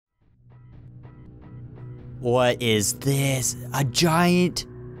What is this? A giant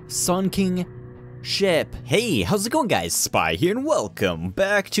sunken ship. Hey, how's it going, guys? Spy here, and welcome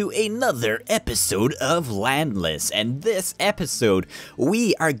back to another episode of Landless. And this episode,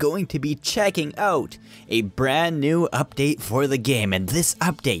 we are going to be checking out a brand new update for the game. And this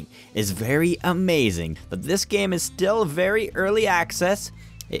update is very amazing. But this game is still very early access.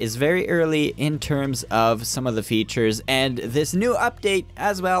 It is very early in terms of some of the features, and this new update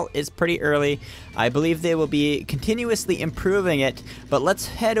as well is pretty early. I believe they will be continuously improving it, but let's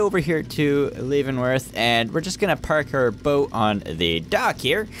head over here to Leavenworth, and we're just gonna park our boat on the dock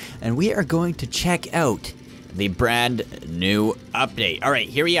here, and we are going to check out the brand new update. All right,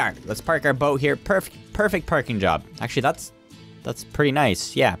 here we are. Let's park our boat here. Perfect parking job. Actually, that's pretty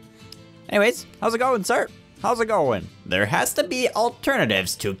nice, yeah. Anyways, how's it going, sir? How's it going? There has to be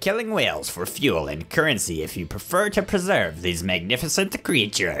alternatives to killing whales for fuel and currency if you prefer to preserve these magnificent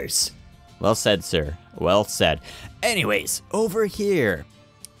creatures. Well said, sir. Well said. Anyways, over here,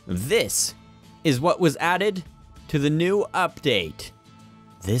 this is what was added to the new update.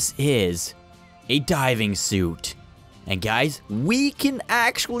 This is a diving suit. And guys, we can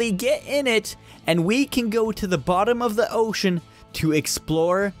actually get in it, and we can go to the bottom of the ocean to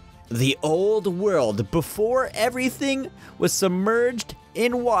explore the old world before everything was submerged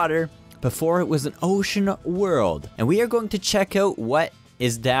in water, before it was an ocean world. And we are going to check out what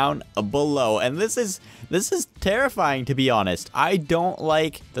is down below. And this is terrifying, to be honest. I don't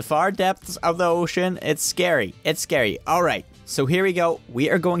like the far depths of the ocean. It's scary. It's scary. All right, so here we go. We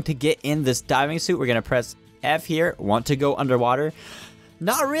are going to get in this diving suit. We're gonna press F here. Want to go underwater?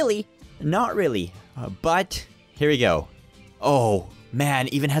 Not really, but here we go. Oh man,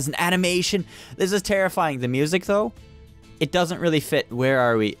 even has an animation. This is terrifying. The music, though, it doesn't really fit. Where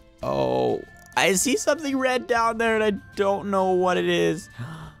are we? Oh, I see something red down there, and I don't know what it is.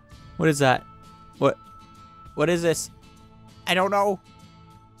 What is that? What is this? I don't know.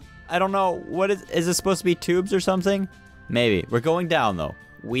 What is this supposed to be, tubes or something? Maybe. We're going down, though.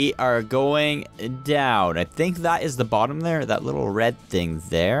 We are going down. I think that is the bottom there, that little red thing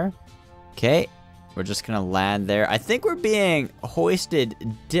there. Okay. We're just gonna land there. I think we're being hoisted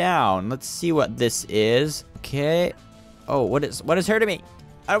down. Let's see what this is. Okay. Oh, what is hurting me?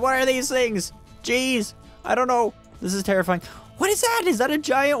 What are these things? Jeez, I don't know. This is terrifying. What is that? Is that a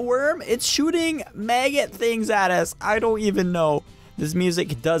giant worm? It's shooting maggot things at us. I don't even know. This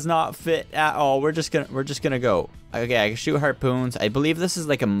music does not fit at all. We're just gonna go. Okay, I can shoot harpoons. I believe this is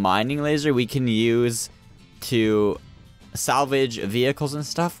like a mining laser we can use to salvage vehicles and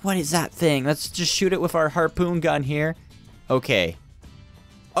stuff. What is that thing? Let's just shoot it with our harpoon gun here. Okay.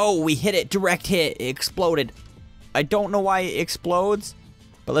 Oh, we hit it. Direct hit. It exploded. I don't know why it explodes,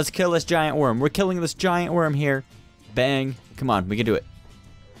 but let's kill this giant worm. We're killing this giant worm here. Bang. Come on, we can do it.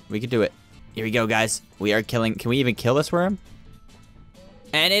 We can do it. Here we go, guys. We are killing. Can we even kill this worm?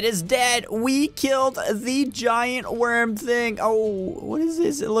 And it is dead. We killed the giant worm thing. Oh, what is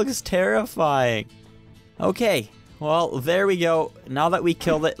this? It looks terrifying. Okay. Well, there we go. Now that we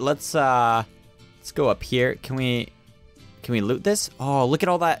killed it, let's go up here. Can we loot this? Oh, look at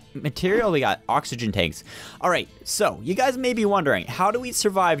all that material we got. Oxygen tanks. All right, so you guys may be wondering, how do we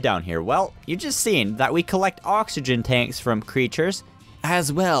survive down here? Well, you just seen that we collect oxygen tanks from creatures,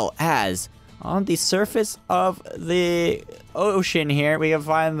 as well as on the surface of the ocean here. We can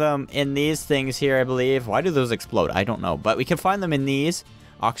find them in these things here, I believe. Why do those explode? I don't know, but we can find them in these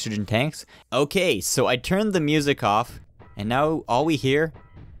oxygen tanks. Okay, so I turned the music off, and now all we hear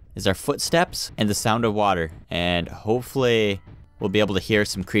is our footsteps and the sound of water. And hopefully we'll be able to hear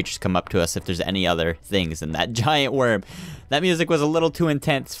some creatures come up to us if there's any other things than that giant worm. That music was a little too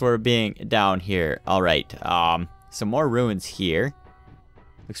intense for being down here. All right, some more ruins here.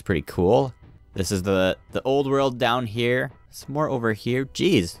 Looks pretty cool. This is the old world down here. Some more over here.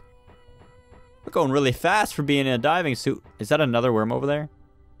 Jeez, we're going really fast for being in a diving suit. Is that another worm over there?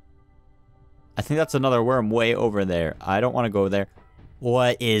 I think that's another worm way over there. I don't want to go there.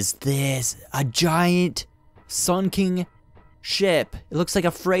 What is this? A giant sunken ship. It looks like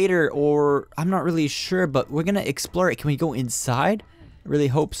a freighter, or I'm not really sure, but we're gonna explore it. Can we go inside? I really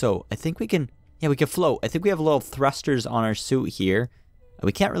hope so. I think we can. Yeah, we can float. I think we have little thrusters on our suit here.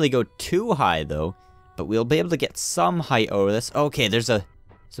 We can't really go too high though, but we'll be able to get some height over this. Okay, there's a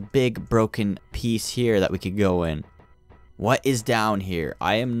big broken piece here that we could go in. What is down here?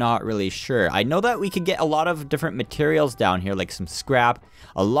 I am not really sure. I know that we could get a lot of different materials down here, like some scrap,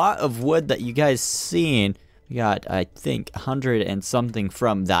 a lot of wood that you guys seen. We got, I think, 100 and something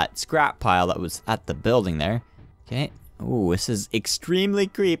from that scrap pile that was at the building there. Okay. Ooh, this is extremely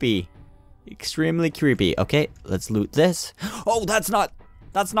creepy. Extremely creepy. Okay, let's loot this. Oh, that's not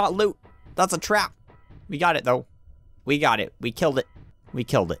loot. That's a trap. We got it, though. We got it. We killed it. We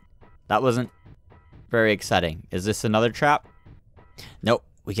killed it. That wasn't very exciting. Is this another trap? Nope.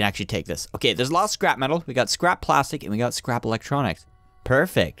 We can actually take this. Okay, there's a lot of scrap metal. We got scrap plastic, and we got scrap electronics.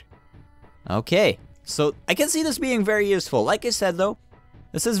 Perfect. Okay. So, I can see this being very useful. Like I said, though,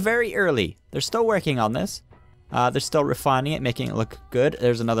 this is very early. They're still working on this. They're still refining it, making it look good.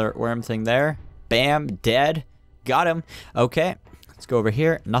 There's another worm thing there. Bam. Dead. Got him. Okay. Let's go over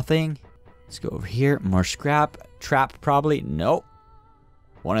here. Nothing. Let's go over here. More scrap. Trap, probably. Nope.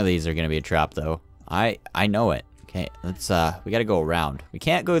 One of these are going to be a trap, though. I know it. Okay, let's, we gotta go around. We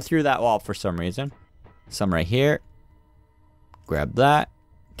can't go through that wall for some reason. Some right here. Grab that.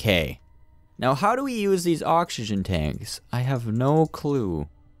 Okay. Now, how do we use these oxygen tanks? I have no clue.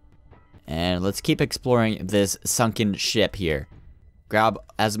 And let's keep exploring this sunken ship here. Grab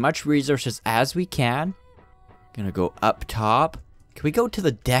as much resources as we can. Gonna go up top. Can we go to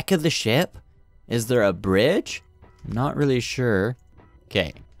the deck of the ship? Is there a bridge? I'm not really sure.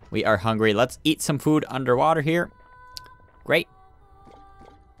 Okay, we are hungry. Let's eat some food underwater here. Great.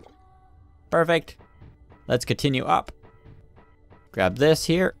 Perfect. Let's continue up. Grab this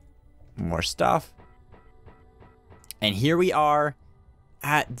here. More stuff. And here we are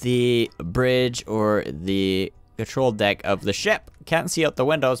at the bridge or the control deck of the ship. Can't see out the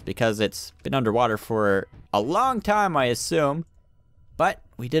windows because it's been underwater for a long time, I assume. But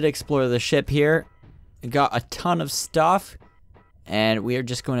we did explore the ship here. We got a ton of stuff. And we're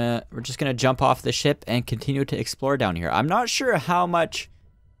just gonna jump off the ship and continue to explore down here. I'm not sure how much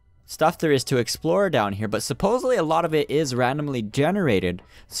stuff there is to explore down here, but supposedly a lot of it is randomly generated.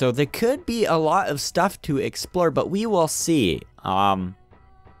 So there could be a lot of stuff to explore, but we will see.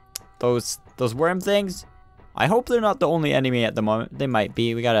 Those worm things, I hope they're not the only enemy at the moment. They might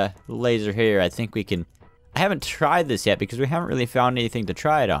be. We got a laser here. I think we can. I haven't tried this yet because we haven't really found anything to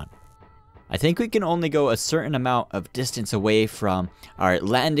try it on. I think we can only go a certain amount of distance away from our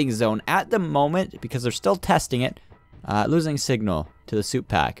landing zone at the moment because they're still testing it. Losing signal to the soup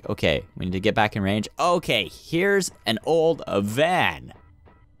pack. Okay, we need to get back in range. Okay, here's an old van.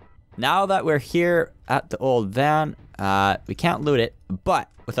 Now that we're here at the old van, we can't loot it, but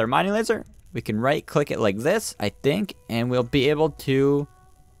with our mining laser, we can right click it like this, I think, and we'll be able to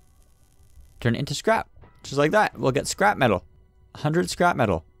turn it into scrap. Just like that. We'll get scrap metal. 100 scrap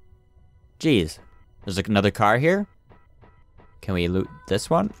metal. Jeez. There's another car here. Can we loot this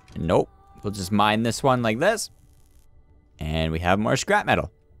one? Nope. We'll just mine this one like this. And we have more scrap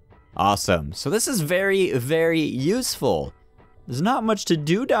metal. Awesome. So this is very, very useful. There's not much to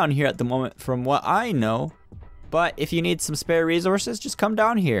do down here at the moment from what I know. But if you need some spare resources, just come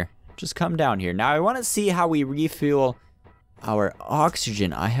down here. Just come down here. Now I want to see how we refuel our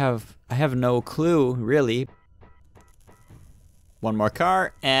oxygen. I have no clue, really. One more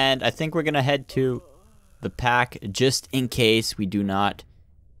car, and I think we're gonna head to the pack just in case we do not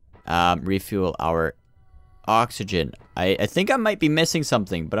refuel our oxygen. I think I might be missing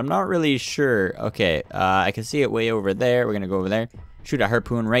something, but I'm not really sure. Okay, I can see it way over there. We're gonna go over there, shoot a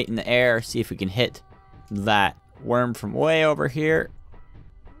harpoon right in the air, see if we can hit that worm from way over here.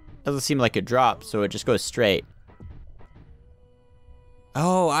 Doesn't seem like it drops, so it just goes straight.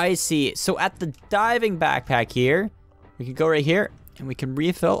 Oh, I see. So at the diving backpack here, we can go right here, and we can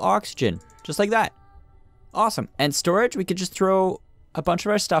refill oxygen, just like that. Awesome. And storage, we could just throw a bunch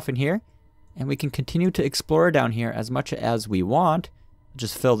of our stuff in here, and we can continue to explore down here as much as we want.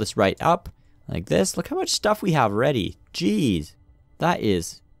 Just fill this right up, like this. Look how much stuff we have ready. Jeez. That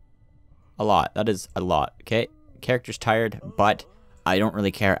is a lot. That is a lot, okay? Character's tired, but I don't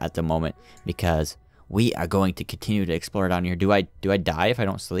really care at the moment, because we are going to continue to explore down here. Do I die if I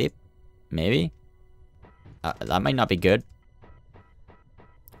don't sleep? Maybe. That might not be good.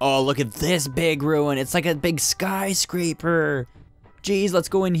 Oh, look at this big ruin. It's like a big skyscraper. Jeez, let's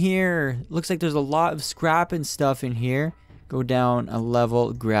go in here. Looks like there's a lot of scrap and stuff in here. Go down a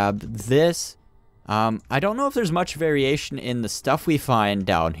level, grab this. I don't know if there's much variation in the stuff we find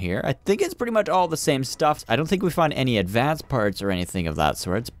down here. I think it's pretty much all the same stuff. I don't think we find any advanced parts or anything of that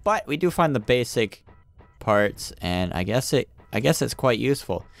sort, but we do find the basic parts, and I guess it's quite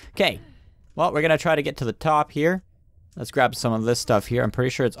useful. Okay. Well, we're gonna try to get to the top here. Let's grab some of this stuff here. I'm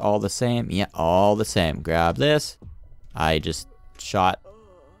pretty sure it's all the same. Yeah, all the same. Grab this. I just shot.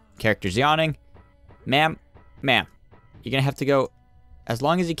 Character's yawning. Ma'am, you're gonna have to go as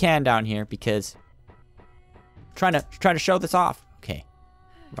long as you can down here because trying to show this off. Okay.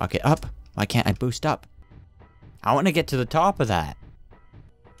 Rocket up. Why can't I boost up? I want to get to the top of that.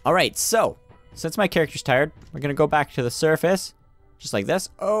 All right, so since my character's tired, we're gonna go back to the surface, just like this.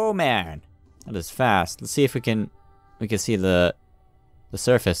 Oh man. That is fast. Let's see if we can see the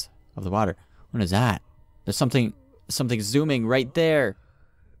surface of the water. What is that? There's something zooming right there.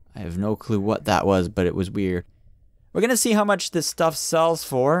 I have no clue what that was, but it was weird. We're gonna see how much this stuff sells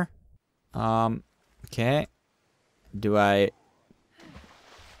for. Okay.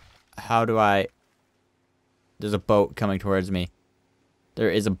 How do I... There's a boat coming towards me. There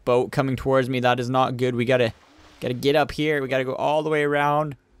is a boat coming towards me. That is not good. We gotta get up here. We gotta go all the way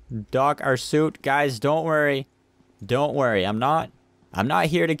around. Dock our suit. Guys, don't worry. Don't worry. I'm not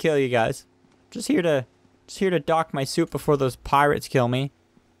here to kill you guys. Just here to dock my suit before those pirates kill me.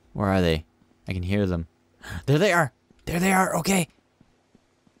 Where are they? I can hear them. There they are. There they are. Okay.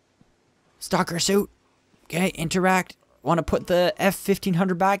 Stock our suit. Okay, interact. Want to put the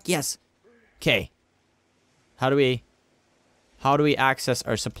F-1500 back? Yes. Okay. How do we access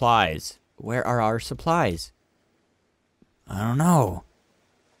our supplies? Where are our supplies? I don't know.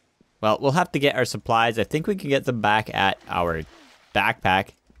 Well, we'll have to get our supplies. I think we can get them back at our backpack.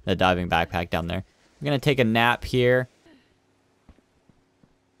 The diving backpack down there. I'm going to take a nap here.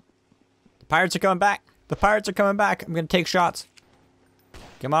 The pirates are coming back. The pirates are coming back. I'm going to take shots.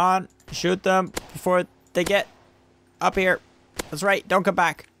 Come on. Shoot them before they get up here. That's right. Don't come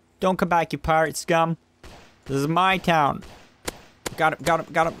back. Don't come back, you pirate scum. This is my town. Got him, got him,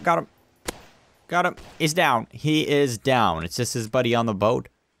 got him, got him. Got him. He's down. He is down. It's just his buddy on the boat.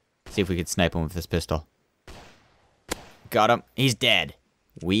 See if we can snipe him with this pistol. Got him. He's dead.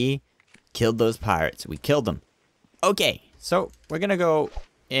 We killed those pirates. We killed them. Okay, so we're gonna go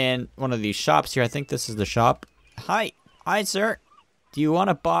in one of these shops here. I think this is the shop. Hi. Hi, sir. Do you want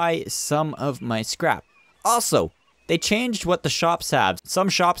to buy some of my scrap? Also, they changed what the shops have. Some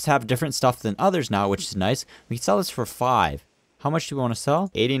shops have different stuff than others now, which is nice. We can sell this for 5. How much do we want to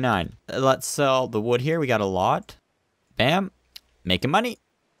sell? 89. Let's sell the wood here. We got a lot. Bam. Making money.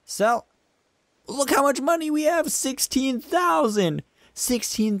 Sell. Look how much money we have. 16,000.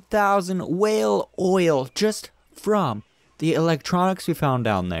 16,000 whale oil just from the electronics we found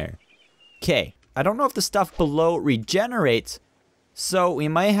down there. Okay. I don't know if the stuff below regenerates, so we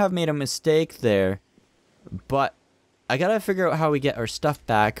might have made a mistake there, but I gotta figure out how we get our stuff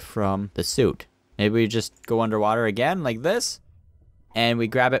back from the suit. Maybe we just go underwater again like this, and we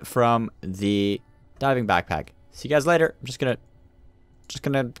grab it from the diving backpack. See you guys later. I'm just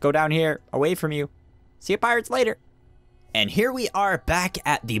gonna go down here away from you. See you pirates later. And here we are back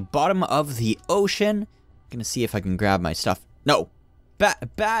at the bottom of the ocean. Gonna see if I can grab my stuff. No,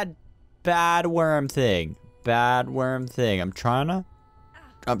 bad worm thing. Bad worm thing. I'm trying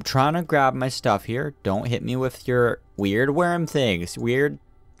to grab my stuff here. Don't hit me with your weird worm things. Weird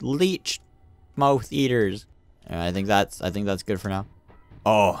leech mouth eaters. I think that's good for now.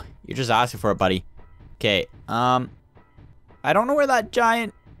 Oh, you're just asking for it, buddy. Okay. I don't know where that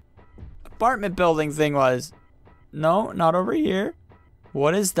giant apartment building thing was. No, not over here.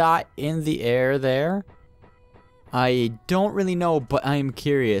 What is that in the air there? I don't really know, but I am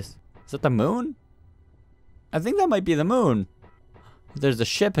curious. Is that the moon? I think that might be the moon. There's a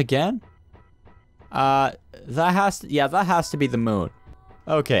ship again. That has to be the moon.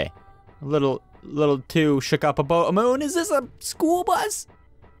 Okay. A little too shook up about a moon. Is this a school bus?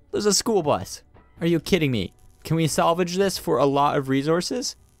 There's a school bus. Are you kidding me? Can we salvage this for a lot of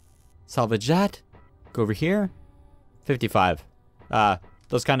resources? Salvage that. Go over here. 55.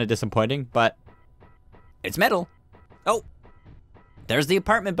 That's kind of disappointing, but it's metal. Oh, there's the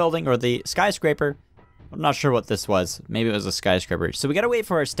apartment building or the skyscraper. I'm not sure what this was. Maybe it was a skyscraper. So we gotta wait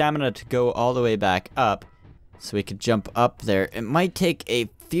for our stamina to go all the way back up so we could jump up there. It might take a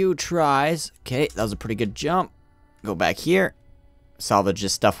few tries. Okay, that was a pretty good jump. Go back here. Salvage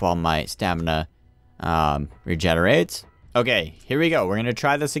this stuff while my stamina regenerates. Okay, here we go. We're gonna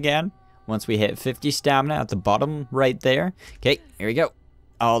try this again once we hit 50 stamina at the bottom right there. Okay, here we go.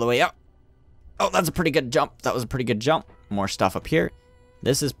 All the way up. Oh, that's a pretty good jump. That was a pretty good jump. More stuff up here.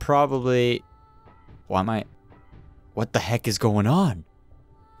 This is probably... What the heck is going on?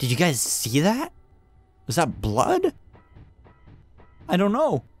 Did you guys see that? Was that blood? I don't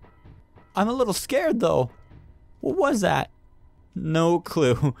know. I'm a little scared though. What was that? No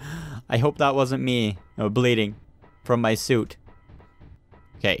clue. I hope that wasn't me bleeding from my suit.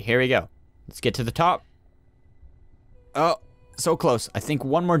 Okay, here we go. Let's get to the top. Oh, so close. I think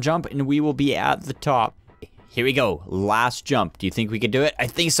one more jump and we will be at the top. Here we go. Last jump. Do you think we can do it? I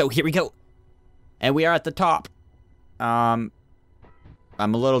think so. Here we go. And we are at the top. I'm a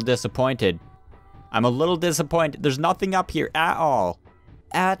little disappointed. I'm a little disappointed. There's nothing up here at all.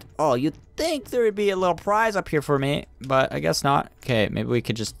 At all. You'd think there would be a little prize up here for me, but I guess not. Okay, maybe we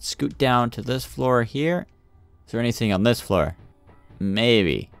could just scoot down to this floor here. Is there anything on this floor?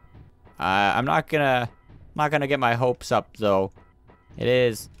 Maybe. I'm not gonna get my hopes up though. It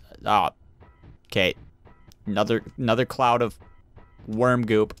is. Oh. Okay. Another cloud of worm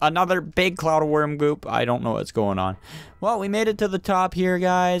goop. Another big cloud of worm goop. I don't know what's going on. Well, we made it to the top here,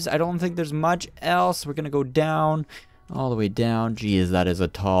 guys. I don't think there's much else. We're gonna go down, all the way down. Geez, that is a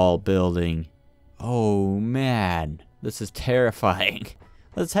tall building. Oh, man. This is terrifying.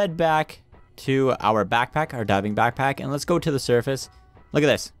 Let's head back to our backpack, our diving backpack, and let's go to the surface. Look at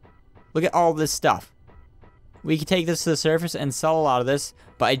this. Look at all this stuff. We can take this to the surface and sell a lot of this,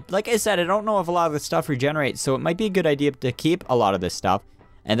 but like I said, I don't know if a lot of this stuff regenerates, so it might be a good idea to keep a lot of this stuff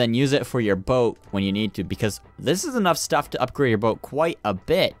and then use it for your boat when you need to, because this is enough stuff to upgrade your boat quite a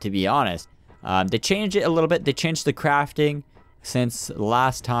bit, to be honest. They changed it a little bit. They changed the crafting since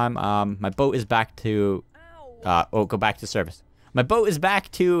last time. My boat is back to, go back to service. My boat is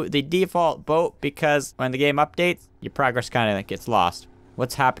back to the default boat because when the game updates, your progress kind of gets lost.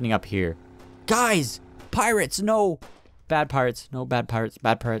 What's happening up here? Guys! Pirates, no! Bad pirates, no bad pirates,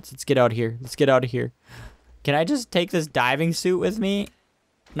 bad pirates. Let's get out of here. Let's get out of here. Can I just take this diving suit with me?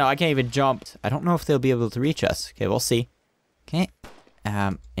 No, I can't even jump. I don't know if they'll be able to reach us. Okay, we'll see. Okay.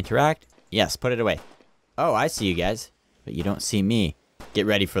 Interact. Yes, put it away. Oh, I see you guys, but you don't see me. Get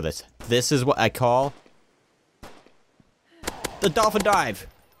ready for this. This is what I call the dolphin dive.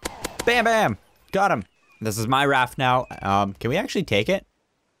 Bam, bam. Got him. This is my raft now. Can we actually take it?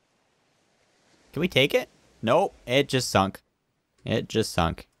 Can we take it? Nope, it just sunk. It just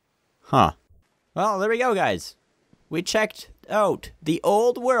sunk. Huh. Well, there we go, guys. We checked out the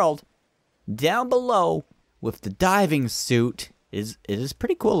old world down below with the diving suit. It is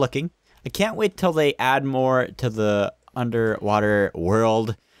pretty cool looking. I can't wait till they add more to the underwater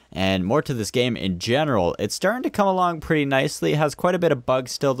world and more to this game in general. It's starting to come along pretty nicely. It has quite a bit of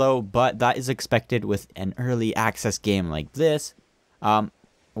bugs still, though, but that is expected with an early access game like this.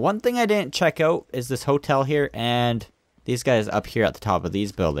 One thing I didn't check out is this hotel here and these guys up here at the top of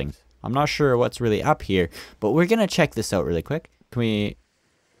these buildings. I'm not sure what's really up here, but we're gonna check this out really quick. Can we?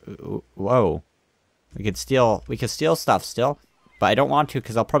 Whoa, we could steal stuff still, but I don't want to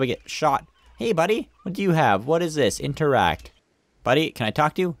because I'll probably get shot. Hey, buddy, what do you have? What is this? Interact, buddy. Can I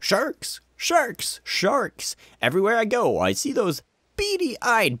talk to you? Sharks, sharks, sharks! Everywhere I go, I see those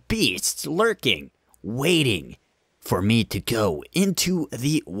beady-eyed beasts lurking, waiting for me to go into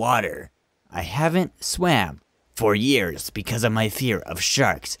the water. I haven't swam for years because of my fear of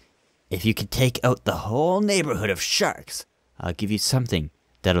sharks. If you could take out the whole neighborhood of sharks, I'll give you something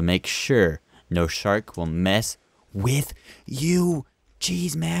that'll make sure no shark will mess with you.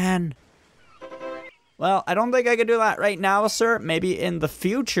 Jeez, man. Well, I don't think I can do that right now, sir. Maybe in the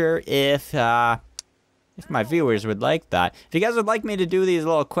future if my viewers would like that. If you guys would like me to do these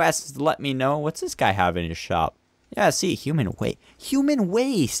little quests, let me know. What's this guy have in his shop? Yeah, see, human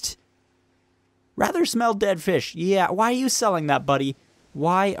waste. Rather smell dead fish. Yeah, why are you selling that, buddy?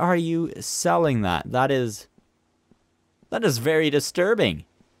 Why are you selling that? That is very disturbing.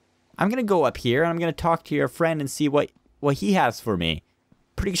 I'm gonna go up here and I'm gonna talk to your friend and see what he has for me.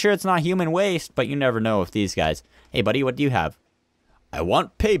 Pretty sure it's not human waste, but you never know with these guys. Hey, buddy, what do you have? I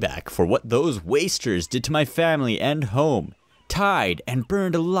want payback for what those wasters did to my family and home. Tied and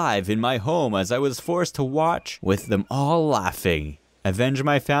burned alive in my home as I was forced to watch with them all laughing. Avenge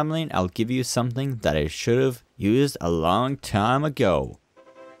my family and I'll give you something that I should have used a long time ago.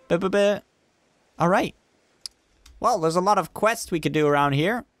 Alright. Well, there's a lot of quests we could do around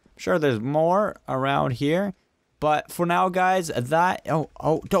here. I'm sure there's more around here. But for now, guys, that...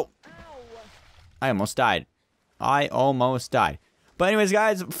 Oh, don't... I almost died. But anyways,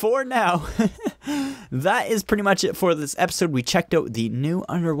 guys, for now, that is pretty much it for this episode. We checked out the new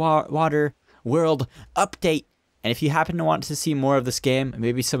underwater world update. And if you happen to want to see more of this game,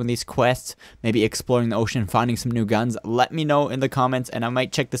 maybe some of these quests, maybe exploring the ocean, finding some new guns, let me know in the comments and I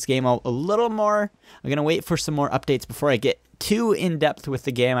might check this game out a little more. I'm going to wait for some more updates before I get too in-depth with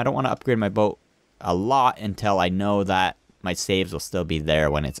the game. I don't want to upgrade my boat a lot until I know that my saves will still be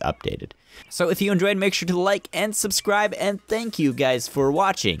there when it's updated. So if you enjoyed, make sure to like and subscribe, and thank you guys for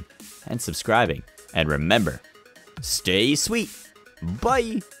watching and subscribing. And remember, stay sweet.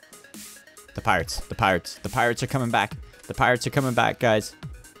 Bye. The pirates are coming back. The pirates are coming back, guys.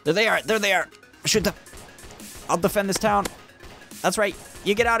 There they are. Shoot them. I'll defend this town. That's right.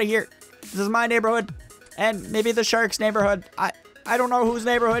 You get out of here. This is my neighborhood. And maybe the shark's neighborhood. I don't know whose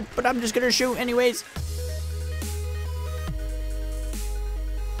neighborhood, but I'm just gonna shoot anyways.